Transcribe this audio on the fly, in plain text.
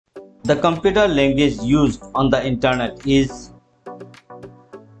The computer language used on the internet is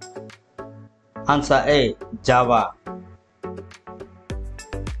answer A. Java.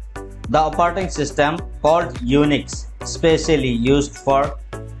 The operating system called Unix specially used for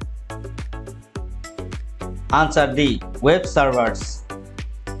answer D. Web servers.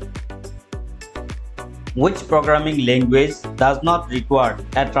 Which programming language does not require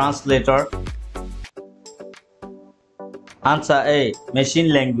a translator? Answer A.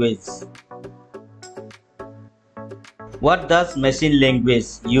 Machine language. What does machine language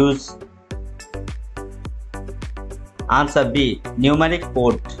use? Answer B. Numeric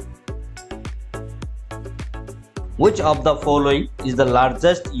code. Which of the following is the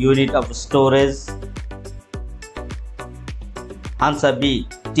largest unit of storage? Answer B.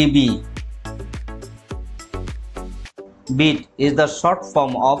 TB. Bit is the short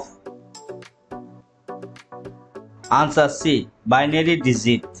form of answer C. Binary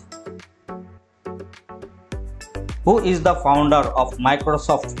digit. Who is the founder of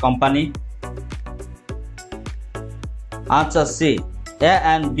Microsoft company? Answer C. A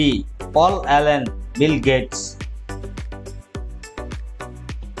and B. Paul Allen, Bill Gates.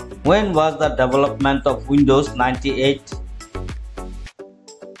 When was the development of Windows 98?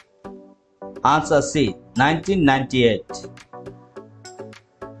 Answer C. 1998.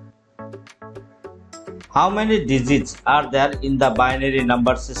 How many digits are there in the binary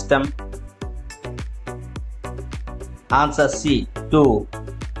number system? Answer C. 2.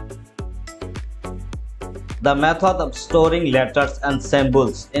 The method of storing letters and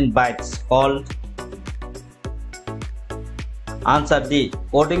symbols in bytes called answer D.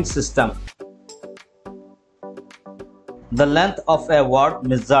 Coding system. The length of a word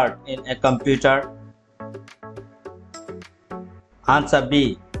measured in a computer. Answer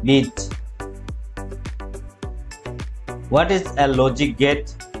B. Bit. What is a logic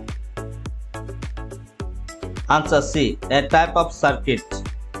gate? Answer C. A type of circuit.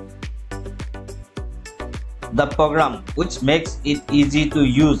 The program which makes it easy to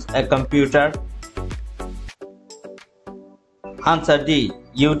use a computer. Answer D.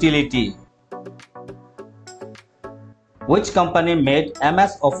 Utility. Which company made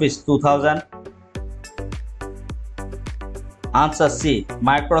MS Office 2000? Answer C.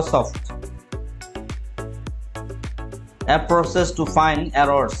 Microsoft. A process to find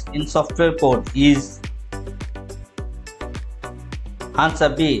errors in software code is answer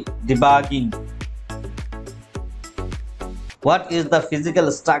B. Debugging. What is the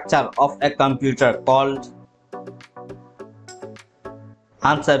physical structure of a computer called?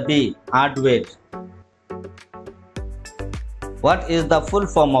 Answer B. Hardware. What is the full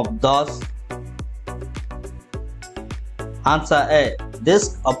form of DOS? Answer A.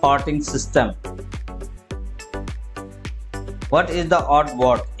 Disk operating system. What is the odd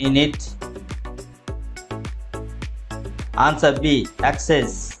word in it? Answer B.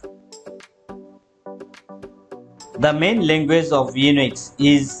 Access. The main language of Unix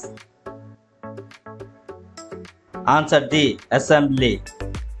is answer D. Assembly.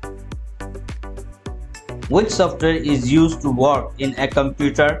 Which software is used to work in a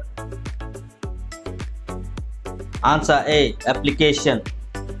computer? Answer A. Application.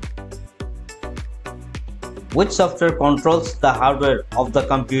 Which software controls the hardware of the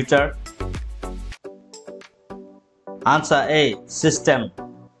computer? Answer A. System.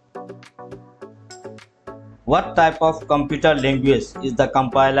 What type of computer language is the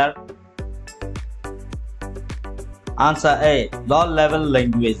compiler? Answer A. Low-level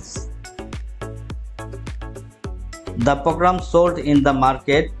language. The program sold in the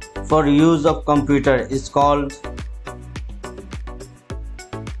market for use of computer is called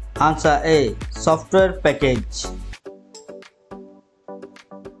answer A. Software package.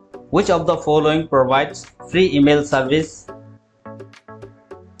 Which of the following provides free email service?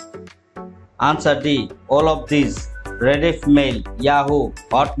 Answer D. All of these. Rediffmail, Yahoo,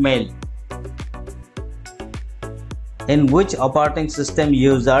 Hotmail. In which operating system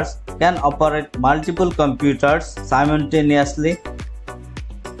users can operate multiple computers simultaneously?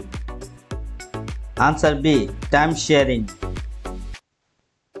 Answer B. Time sharing.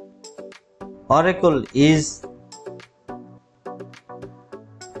 Oracle is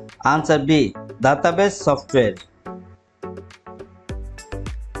answer B. Database software.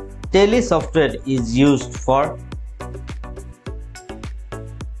 Tele software is used for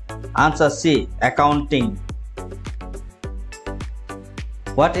answer C. Accounting.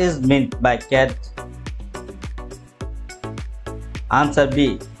 What is meant by CAD? Answer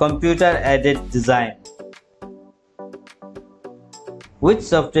B. Computer aided design. Which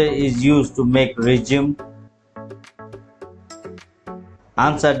software is used to make resume?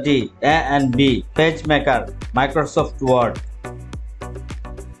 Answer D. A and B. PageMaker, Microsoft Word.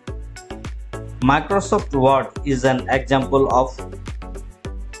 Microsoft Word is an example of.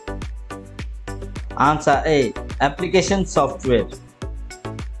 Answer A. Application software.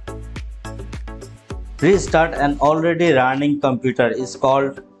 Restart an already running computer is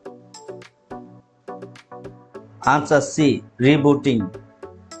called. Answer C. Rebooting.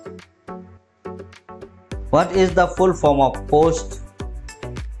 What is the full form of POST?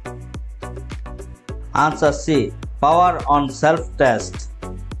 Answer C. Power on self-test.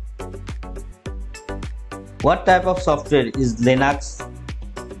 What type of software is Linux?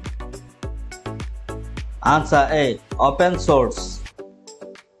 Answer A. Open source.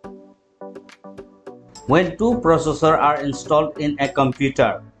 When two processors are installed in a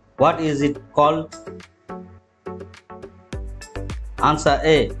computer, what is it called? Answer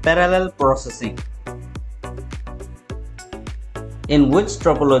A. Parallel processing. In which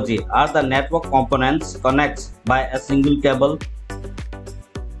topology are the network components connected by a single cable?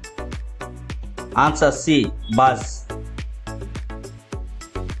 Answer C. Bus.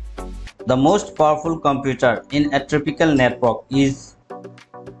 The most powerful computer in a typical network is.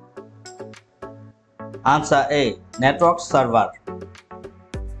 Answer A. Network server.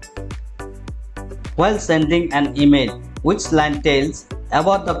 While sending an email, which line tells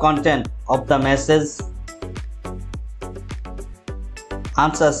about the content of the message?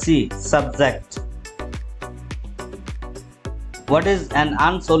 Answer C. Subject. What is an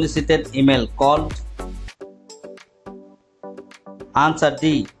unsolicited email called? Answer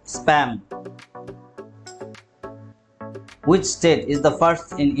D. Spam. Which state is the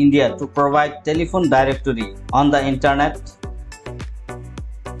first in India to provide telephone directory on the internet?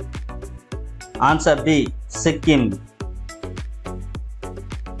 Answer B. Sikkim.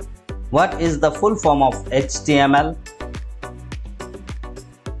 What is the full form of HTML?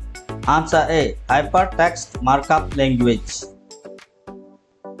 Answer A. Hypertext Markup Language.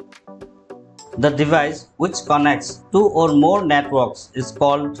 The device which connects two or more networks is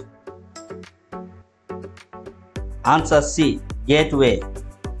called. Answer C. Gateway.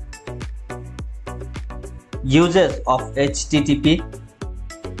 Uses of HTTP.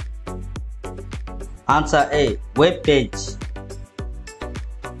 Answer A. Web page.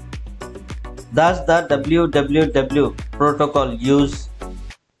 Does the www protocol use?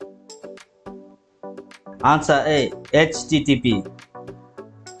 Answer A. HTTP.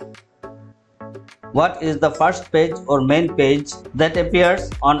 What is the first page or main page that appears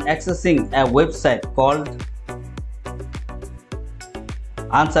on accessing a website called?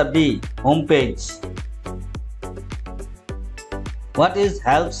 Answer B. Homepage. What is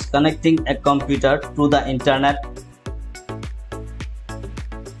helps connecting a computer to the internet?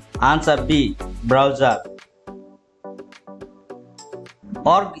 Answer B. Browser.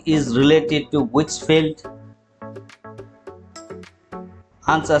 Org is related to which field?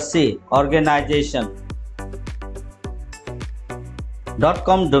 Answer C. Organization.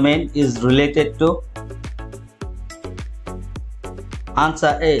 .com domain is related to?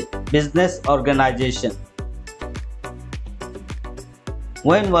 Answer A. Business organization.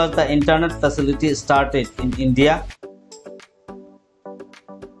 When was the internet facility started in India?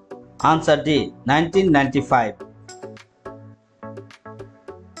 Answer D. 1995.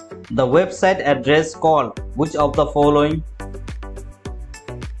 The website address called which of the following?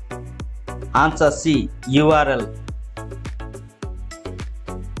 Answer C. URL.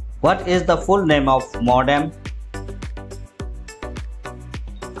 What is the full name of modem?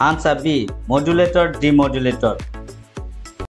 Answer B. Modulator demodulator.